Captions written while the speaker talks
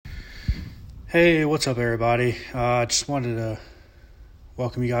Hey, what's up, everybody? I just wanted to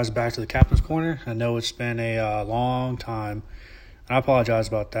welcome you guys back to the Captain's Corner. I know it's been a long time, and I apologize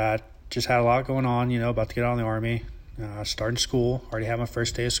about that. Just had a lot going on, about to get out of the Army, starting school, already had my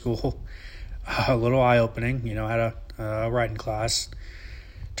first day of school. A little eye-opening, had a writing class.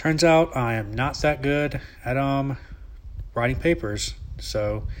 Turns out I am not that good at writing papers,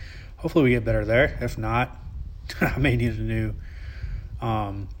 so hopefully we get better there. If not, I may need a new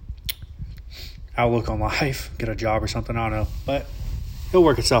outlook on life, get a job or something, I don't know, but it'll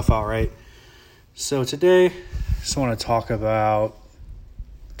work itself out, right? So today, I just want to talk about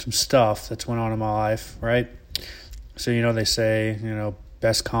some stuff that's went on in my life, right? So, they say,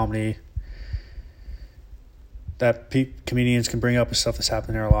 best comedy that comedians can bring up is stuff that's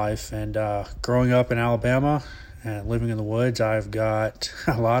happened in their life. And growing up in Alabama and living in the woods, I've got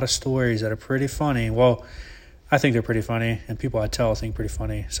a lot of stories that are pretty funny. Well, I think they're pretty funny, and people I tell think pretty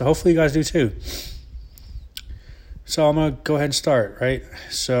funny. So hopefully you guys do too. So I'm going to go ahead and start, right?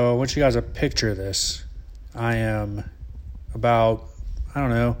 So I want you guys to picture this. I am about,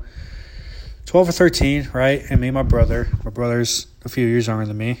 12 or 13, right? And me and my brother's a few years younger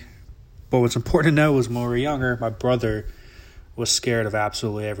than me. But what's important to know is when we were younger, my brother was scared of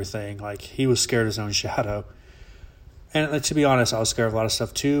absolutely everything. Like, he was scared of his own shadow. And to be honest, I was scared of a lot of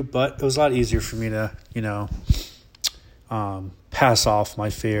stuff too, but it was a lot easier for me to, pass off my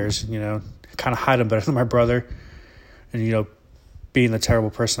fears, kind of hide them better than my brother. And, being the terrible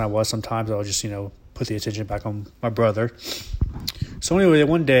person I was sometimes, I would just, put the attention back on my brother. So anyway,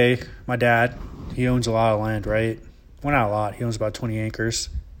 one day, my dad, he owns a lot of land, right? Well, not a lot. He owns about 20 acres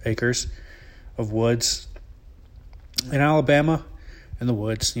of woods in Alabama. In the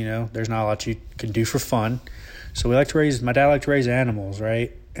woods, there's not a lot you can do for fun. So my dad liked to raise animals,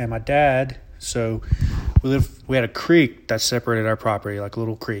 right? And my dad, so we had a creek that separated our property, like a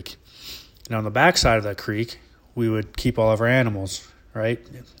little creek. And on the back side of that creek, we would keep all of our animals, right,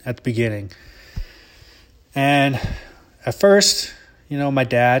 at the beginning. And at first, my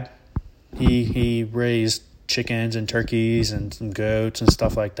dad, he raised chickens and turkeys and some goats and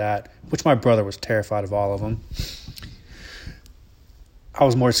stuff like that, which my brother was terrified of all of them. I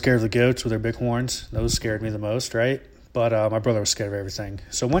was more scared of the goats with their big horns. Those scared me the most, right? But my brother was scared of everything.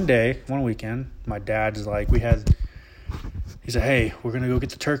 So one weekend, my dad's like, he said, hey, we're going to go get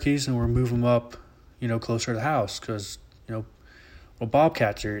the turkeys and we're going to move them up, closer to the house because,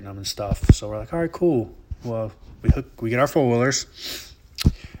 bobcats are eating them and stuff. So we're like, all right, cool. Well, we get our four-wheelers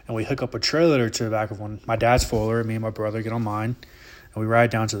and we hook up a trailer to the back of my dad's four-wheeler. Me and my brother get on mine and we ride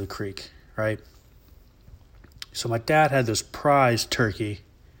down to the creek, right? So my dad had this prize turkey,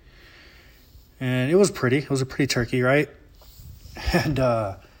 and it was pretty. It was a pretty turkey, right? And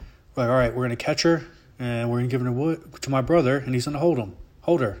we're like, all right, we're going to catch her, and we're going to give her to my brother, and he's going to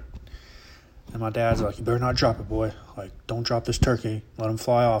hold her. And my dad's like, you better not drop it, boy. Like, don't drop this turkey. Let him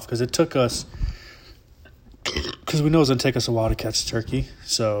fly off. Because we know it's going to take us a while to catch the turkey.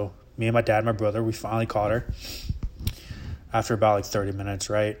 So me and my dad and my brother, we finally caught her after about 30 minutes,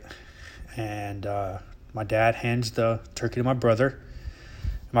 right? And my dad hands the turkey to my brother.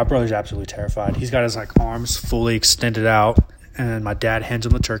 My brother's absolutely terrified. He's got his arms fully extended out, and my dad hands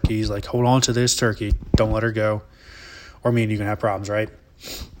him the turkey. He's like, hold on to this turkey. Don't let her go. Or me and you can have problems, right?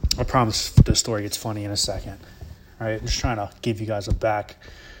 I promise the story gets funny in a second. All right, I'm just trying to give you guys the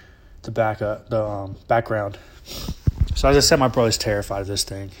background. So as I said, my brother's terrified of this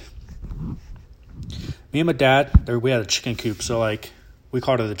thing. Me and my dad, we had a chicken coop. So we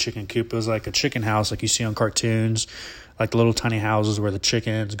called it the chicken coop. It was like a chicken house like you see on cartoons, like the little tiny houses where the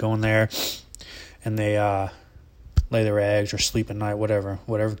chickens go in there and they lay their eggs or sleep at night, whatever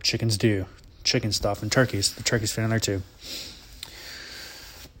chickens do, chicken stuff, and turkeys. The turkeys fit in there too.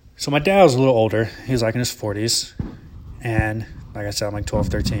 So my dad was a little older. He was in his 40s. And like I said, I'm 12,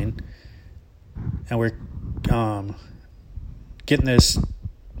 13. And we're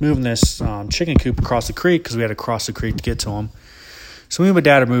moving this chicken coop across the creek because we had to cross the creek to get to him. So me and my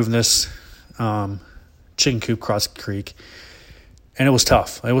dad are moving this chicken coop across the creek, and it was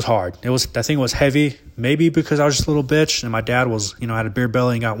tough. It was hard. I think it was heavy, maybe because I was just a little bitch, and my dad was, had a beer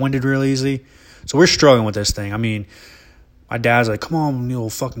belly and got winded real easy. So we're struggling with this thing. My dad's like, come on, you little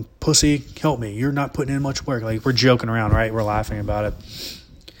fucking pussy, help me. You're not putting in much work. We're joking around, right? We're laughing about it.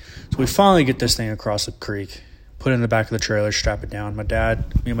 So we finally get this thing across the creek, put it in the back of the trailer, strap it down. Me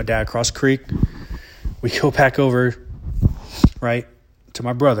and my dad cross the creek. We go back over, right, to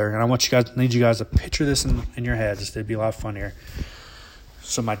my brother. And I need you guys to picture this in your heads. It'd be a lot funnier.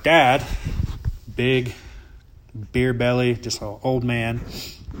 So my dad, big beer belly, just an old man,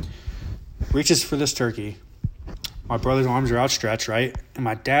 reaches for this turkey. My brother's arms are outstretched, right? And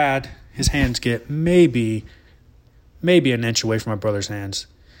my dad, his hands get maybe an inch away from my brother's hands.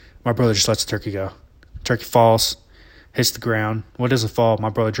 My brother just lets the turkey go. Turkey falls, hits the ground. What doesn't fall? My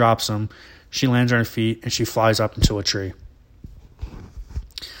brother drops him. She lands on her feet, and she flies up into a tree.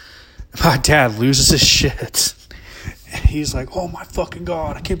 My dad loses his shit. He's like, oh my fucking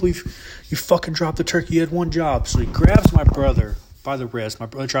God, I can't believe you fucking dropped the turkey. You had one job. So he grabs my brother by the wrist. My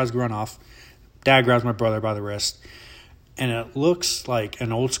brother tries to run off. Dad grabs my brother by the wrist. And it looks like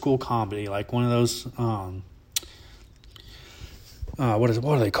an old school comedy, like one of those, what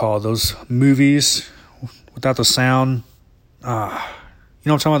are they called? Those movies without the sound. You know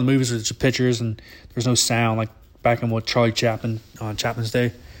what I'm talking about? The movies with just pictures and there's no sound, like back in what Charlie Chaplin on Chaplin's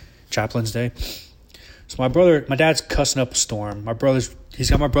Day. So my dad's cussing up a storm. He's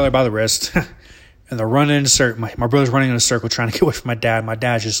got my brother by the wrist, and they're running in a circle. My brother's running in a circle trying to get away from my dad. My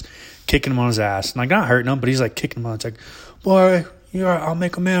dad's just kicking him on his ass, and like not hurting him, but he's like kicking him on. It's like, boy, I'll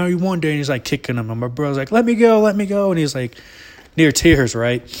make a man of you one day. And he's like kicking him, and my brother's like, let me go, and he's like near tears,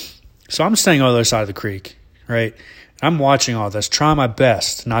 right? So I'm standing on the other side of the creek, right? I'm watching all this, trying my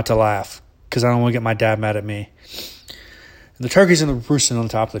best not to laugh because I don't want to get my dad mad at me. The turkey's in the roosting on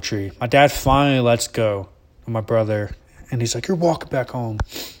the top of the tree. My dad finally lets go of my brother, and he's like, you're walking back home.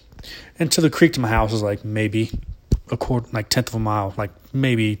 And to the creek to my house is like maybe a quarter, like 1/10 of a mile, like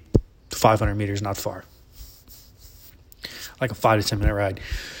maybe 500 meters, not far. Like a 5 to 10 minute ride.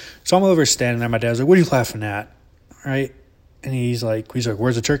 So I'm over standing there. My dad's like, what are you laughing at? Right? And he's like,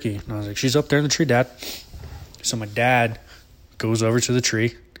 where's the turkey? And I was like, she's up there in the tree, Dad. So my dad goes over to the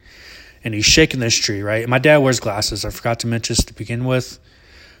tree. And he's shaking this tree, right? And my dad wears glasses. I forgot to mention this to begin with.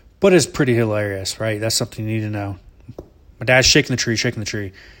 But it's pretty hilarious, right? That's something you need to know. My dad's shaking the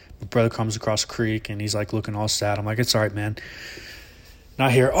tree. My brother comes across the creek, and he's, like, looking all sad. I'm like, it's all right, man. And I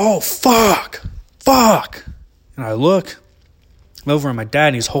hear, oh, fuck. And I look. I'm over at my dad,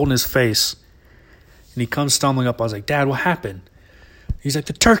 and he's holding his face. And he comes stumbling up. I was like, Dad, what happened? He's like,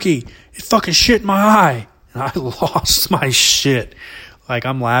 the turkey, it fucking shit in my eye. And I lost my shit. Like,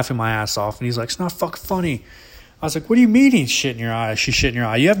 I'm laughing my ass off. And he's like, it's not fucking funny. I was like, what do you mean he's shit in your eye? She shit in your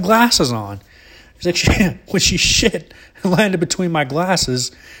eye. You have glasses on. He's like, when she shit, it landed between my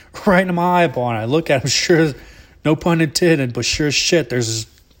glasses right into my eyeball. And I look at him, sure, no pun intended, but sure as shit, there's this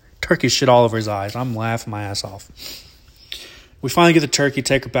turkey shit all over his eyes. I'm laughing my ass off. We finally get the turkey,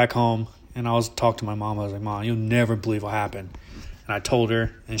 take her back home. And I was talking to my mom. I was like, Mom, you'll never believe what happened. And I told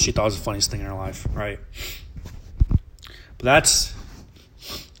her, and she thought it was the funniest thing in her life, right? But that's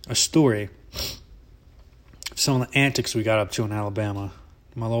a story of some of the antics we got up to in Alabama.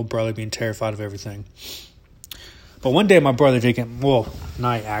 My little brother being terrified of everything. But one day my brother did get,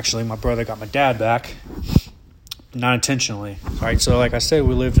 night actually, my brother got my dad back. Not intentionally. Right? So like I said,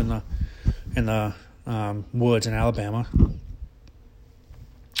 we lived in the woods in Alabama.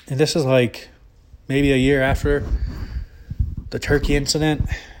 And this is like maybe a year after the turkey incident.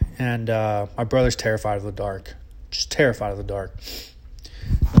 And my brother's terrified of the dark. Just terrified of the dark.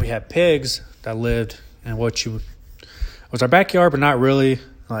 We had pigs that lived in what was our backyard, but not really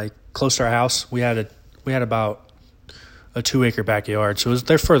like close to our house. We had about a 2-acre backyard, so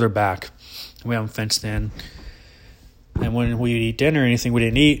they're further back. We have them fenced in, and when we would eat dinner or anything we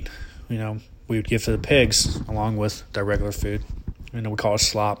didn't eat, we would give to the pigs along with their regular food. We call it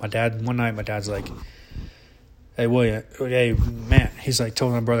slop. One night my dad's like, "Hey William, hey man," he's like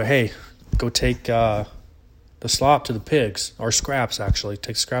telling my brother, "Hey, go take the slop to the pigs, or scraps actually.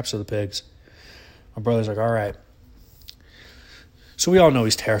 Take scraps to the pigs." My brother's like, all right. So we all know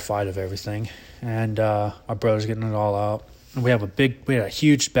he's terrified of everything. And my brother's getting it all out. And we had a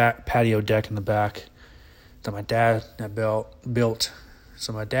huge back patio deck in the back that my dad had built.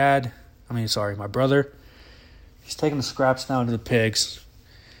 So my brother, he's taking the scraps down to the pigs.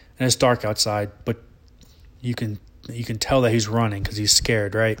 And it's dark outside, but you can tell that he's running because he's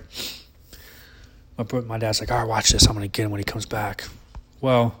scared, right? My dad's like, all right, watch this. I'm going to get him when he comes back.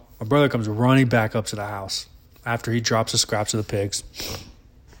 Well, my brother comes running back up to the house after he drops the scraps of the pigs.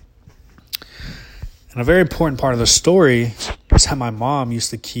 And a very important part of the story is how my mom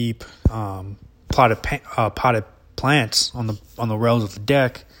used to keep potted plants on the rails of the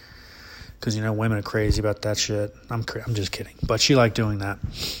deck because, women are crazy about that shit. I'm just kidding. But she liked doing that.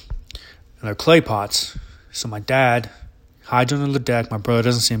 And they're clay pots. So my dad hides under the deck. My brother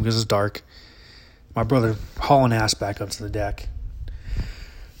doesn't see him because it's dark. My brother hauling ass back up to the deck.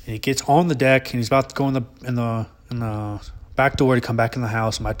 And he gets on the deck, and he's about to go in the back door to come back in the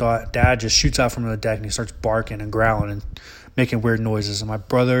house. And my dad just shoots out from the deck, and he starts barking and growling and making weird noises. And my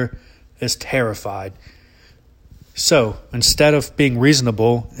brother is terrified. So instead of being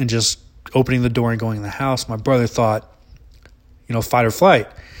reasonable and just opening the door and going in the house, my brother thought, fight or flight.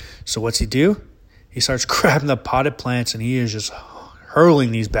 So what's he do? He starts grabbing the potted plants and he is just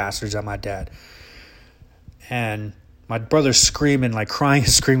hurling these bastards at my dad. And my brother's screaming, like crying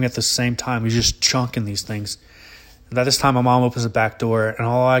and screaming at the same time. He's just chunking these things. And at this time, my mom opens the back door, and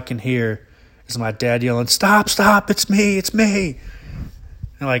all I can hear is my dad yelling, "Stop, stop, it's me, it's me."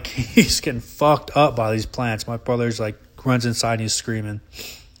 And like, he's getting fucked up by these plants. My brother's like, runs inside and he's screaming.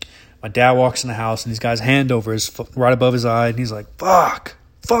 My dad walks in the house, and he's got his hand over his, right above his eye, and he's like, fuck.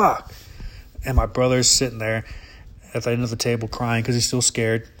 And my brother's sitting there at the end of the table crying because he's still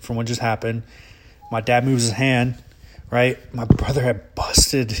scared from what just happened. My dad moves his hand, right? My brother had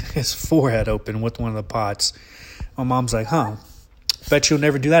busted his forehead open with one of the pots. My mom's like, bet you'll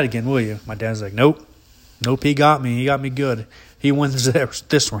never do that again, will you? My dad's like, nope, he got me. He got me good. He wins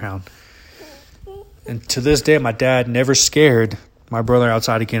this round. And to this day, my dad never scared my brother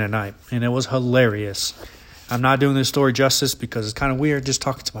outside again at night. And it was hilarious. I'm not doing this story justice because it's kind of weird just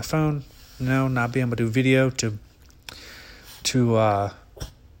talking to my phone, not being able to do video to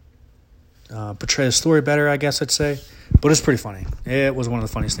portray the story better, I guess I'd say. But it's pretty funny. It was one of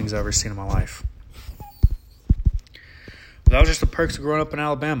the funniest things I've ever seen in my life. But that was just the perks of growing up in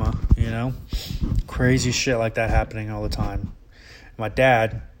Alabama, Crazy shit like that happening all the time. My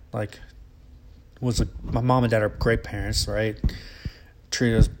dad, my mom and dad are great parents, right?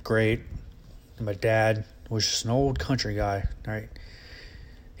 Treated us great. And my dad was just an old country guy, right?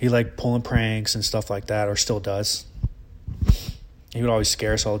 He liked pulling pranks and stuff like that, or still does. He would always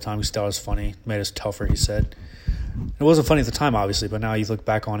scare us all the time. He thought it was funny. Made us tougher, he said. It wasn't funny at the time, obviously, but now you look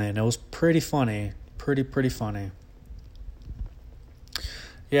back on it, and it was pretty funny. Pretty funny.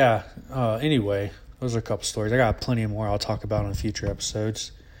 Yeah, anyway, those are a couple stories. I got plenty more I'll talk about in future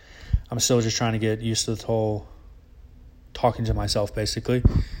episodes. I'm still just trying to get used to the whole talking to myself, basically.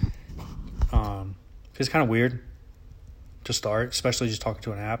 It's kind of weird to start, especially just talking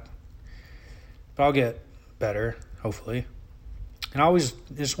to an app. But I'll get better, hopefully. And I always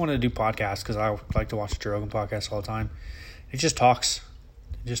just wanted to do podcasts because I like to watch the Joe Rogan podcast all the time. It just talks.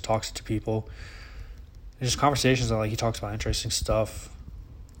 It just talks to people. It's just conversations that he talks about interesting stuff.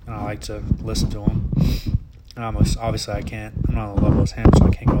 And I like to listen to him. And obviously I can't. I'm not on the level as him, so I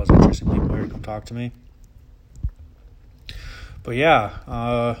can't get all those interesting people here to come talk to me. But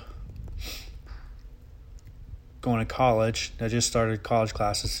yeah, going to college. I just started college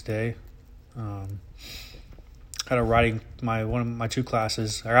classes today. Had a writing, one of my two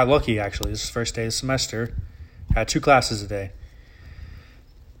classes. I got lucky, actually. This is the first day of the semester. I had 2 classes a day.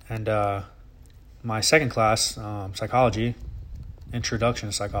 And my second class, psychology, introduction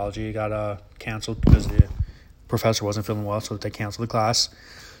to psychology, got canceled because the professor wasn't feeling well, so they canceled the class.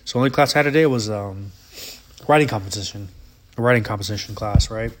 So the only class I had today was writing composition. A writing composition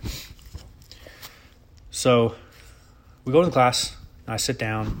class, right? So we go to the class, and I sit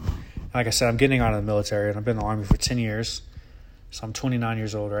down. Like I said, I'm getting out of the military, and I've been in the Army for 10 years. So I'm 29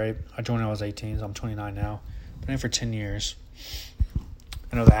 years old, right? I joined when I was 18, so I'm 29 now. Been in for 10 years.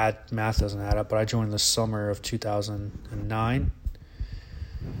 I know the math doesn't add up, but I joined the summer of 2009.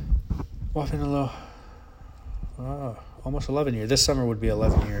 Well, I've been almost 11 years. This summer would be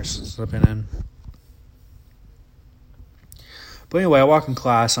 11 years since I've been in. But anyway, I walk in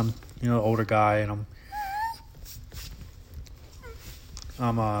class. I'm, an older guy, and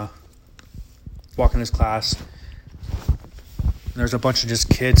I'm walking this class. And there's a bunch of just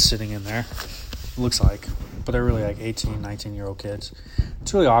kids sitting in there. It looks like, but they're really 18, 19-year-old kids.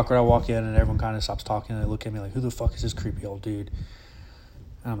 It's really awkward. I walk in, and everyone kind of stops talking, and they look at me like, "Who the fuck is this creepy old dude?"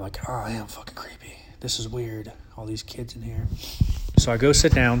 And I'm like, "Oh, I am fucking creepy. This is weird. All these kids in here." So I go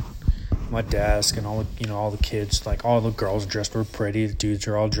sit down at my desk, and all the kids, all the girls dressed real pretty. The dudes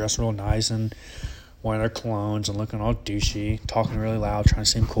are all dressed real nice and wearing their colognes and looking all douchey, talking really loud, trying to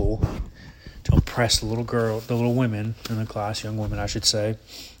seem cool to impress the little women in the class, young women, I should say.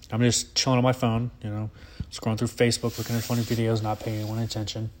 I'm just chilling on my phone, scrolling through Facebook, looking at funny videos, not paying anyone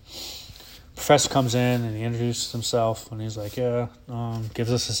attention. Professor comes in and he introduces himself, and he's like,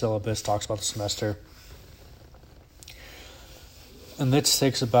 gives us a syllabus, talks about the semester. And this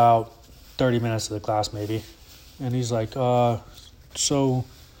takes about 30 minutes of the class, maybe. And he's like, so I'm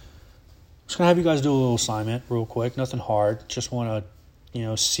just going to have you guys do a little assignment real quick, nothing hard. Just want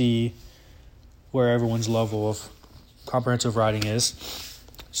to, see where everyone's level of comprehensive writing is,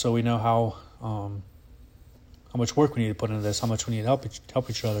 so we know how much work we need to put into this, how much we need to help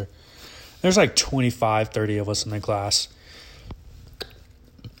each other. There's 25, 30 of us in the class.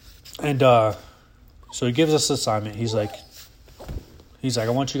 And so he gives us the assignment. He's like, I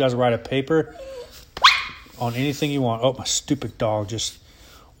want you guys to write a paper on anything you want. Oh, my stupid dog just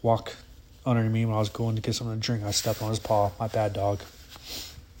walked under me when I was going to get something to drink. I stepped on his paw. My bad, dog.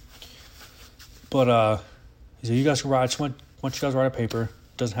 But he said, you guys can write. I just want you guys to write a paper.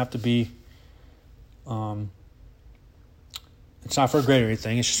 It doesn't have to be, it's not for a grade or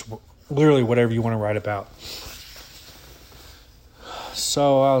anything. It's just literally whatever you want to write about.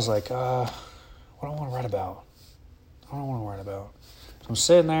 So I was like, what do I want to write about? I don't want to write about. So I'm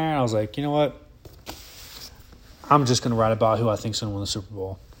sitting there, and I was like, you know what? I'm just going to write about who I think's going to win the Super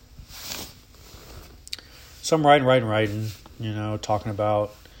Bowl. So I'm writing, talking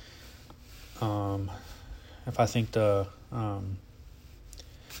about if I think the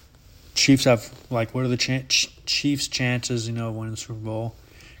Chiefs have, what are the Chiefs' chances, of winning the Super Bowl?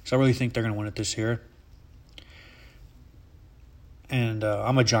 Because I really think they're going to win it this year. And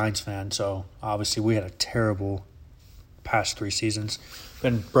I'm a Giants fan, so obviously we had a terrible past 3 seasons.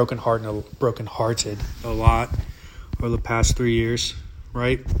 Been brokenhearted a lot over the past 3 years,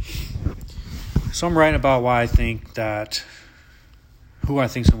 right? So I'm writing about why I think that who I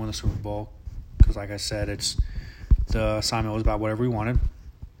think is going to win the Super Bowl. Because like I said, the assignment was about whatever we wanted.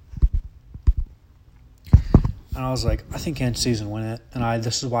 And I was like, I think Kansas City's going to win it. And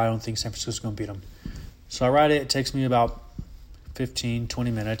this is why I don't think San Francisco's going to beat them. So I write it. It takes me about 15,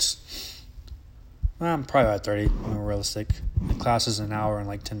 20 minutes. I'm probably about 30. I'm realistic. The class is an hour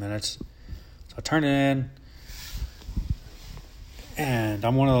and 10 minutes. So I turn it in. And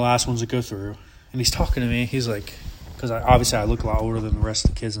I'm one of the last ones to go through. And he's talking to me. He's like, because obviously I look a lot older than the rest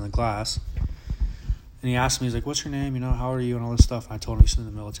of the kids in the class. And he asked me, he's like, what's your name? How old are you? And all this stuff. And I told him he's in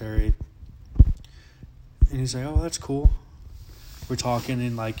the military. And he's like, oh, that's cool. We're talking. And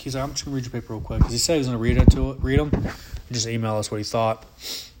he's like, I'm just going to read your paper real quick. Because he said he was going to read them. And just email us what he thought.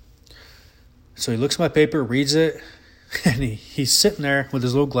 So he looks at my paper, reads it. And he's sitting there with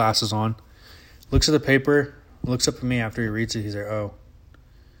his little glasses on. Looks at the paper. Looks up at me after he reads it. He's like, oh.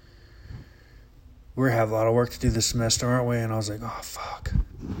 We have a lot of work to do this semester, aren't we? And I was like, oh, fuck.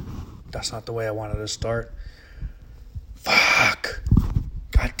 That's not the way I wanted to start. Fuck.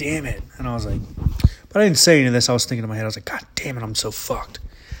 God damn it. And I was like, but I didn't say any of this. I was thinking in my head, I was like, God damn it, I'm so fucked.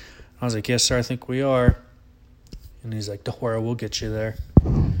 I was like, yes, sir, I think we are. And he's like, don't worry, we'll get you there.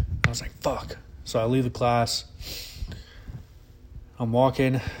 I was like, fuck. So I leave the class. I'm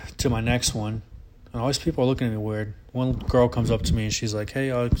walking to my next one. And all these people are looking at me weird. One girl comes up to me and she's like, hey,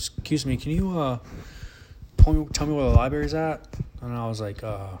 excuse me, can you tell me where the library's at? And I was like,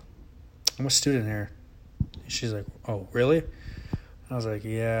 I'm a student here. And she's like, oh, really? And I was like,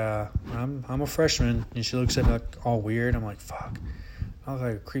 yeah, I'm a freshman. And she looks at me all weird. I'm like, fuck. I look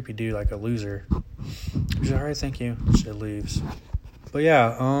like a creepy dude, like a loser. She's like, all right, thank you. She leaves. But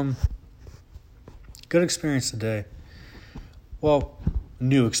yeah, good experience today. Well,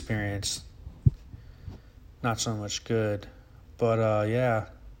 new experience. Not so much good. But, yeah.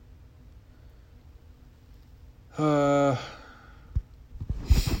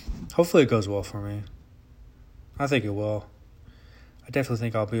 Hopefully it goes well for me. I think it will. I definitely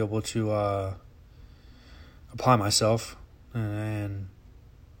think I'll be able to apply myself and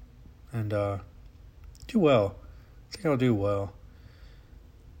do well. I think I'll do well.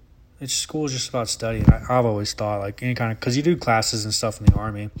 School is just about studying. I've always thought any kind of, because you do classes and stuff in the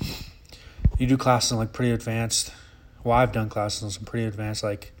Army. You do classes on pretty advanced. Well, I've done classes on some pretty advanced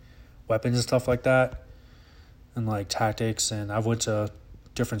weapons and stuff like that, and tactics. And I've went to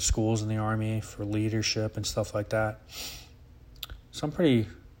different schools in the Army for leadership and stuff like that. So I'm pretty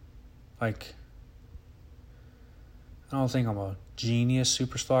I don't think I'm a genius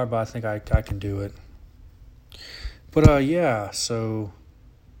superstar, but I think I can do it. But yeah, so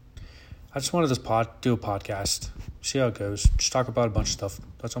I just wanted to do a podcast, see how it goes, just talk about a bunch of stuff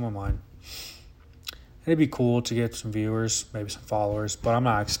that's on my mind. It'd be cool to get some viewers, maybe some followers, but I'm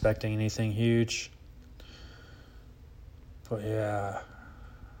not expecting anything huge. But yeah.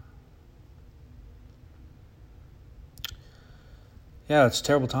 Yeah, it's a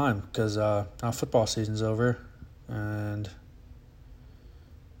terrible time because now football season's over and,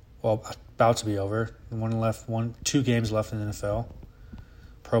 well, about to be over. 2 games left in the NFL,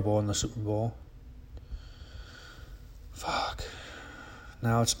 Pro Bowl and the Super Bowl. Fuck.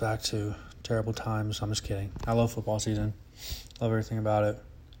 Now it's back to terrible times. I'm just kidding. I love football season. Love everything about it.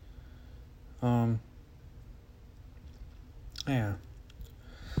 Yeah.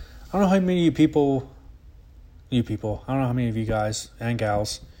 I don't know how many of you people, I don't know how many of you guys and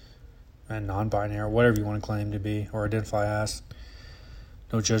gals and non-binary or whatever you want to claim to be or identify as.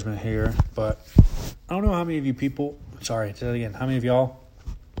 No judgment here, but I don't know how many of you people, sorry, say that again. How many of y'all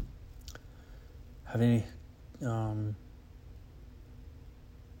have any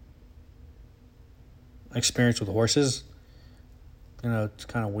experience with horses? It's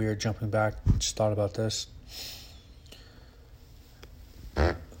kind of weird jumping back. Just thought about this.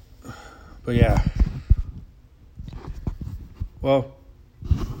 But yeah. Well,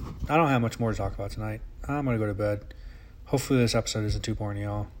 I don't have much more to talk about tonight. I'm going to go to bed. Hopefully this episode isn't too boring,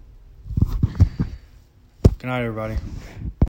 y'all. Good night, everybody.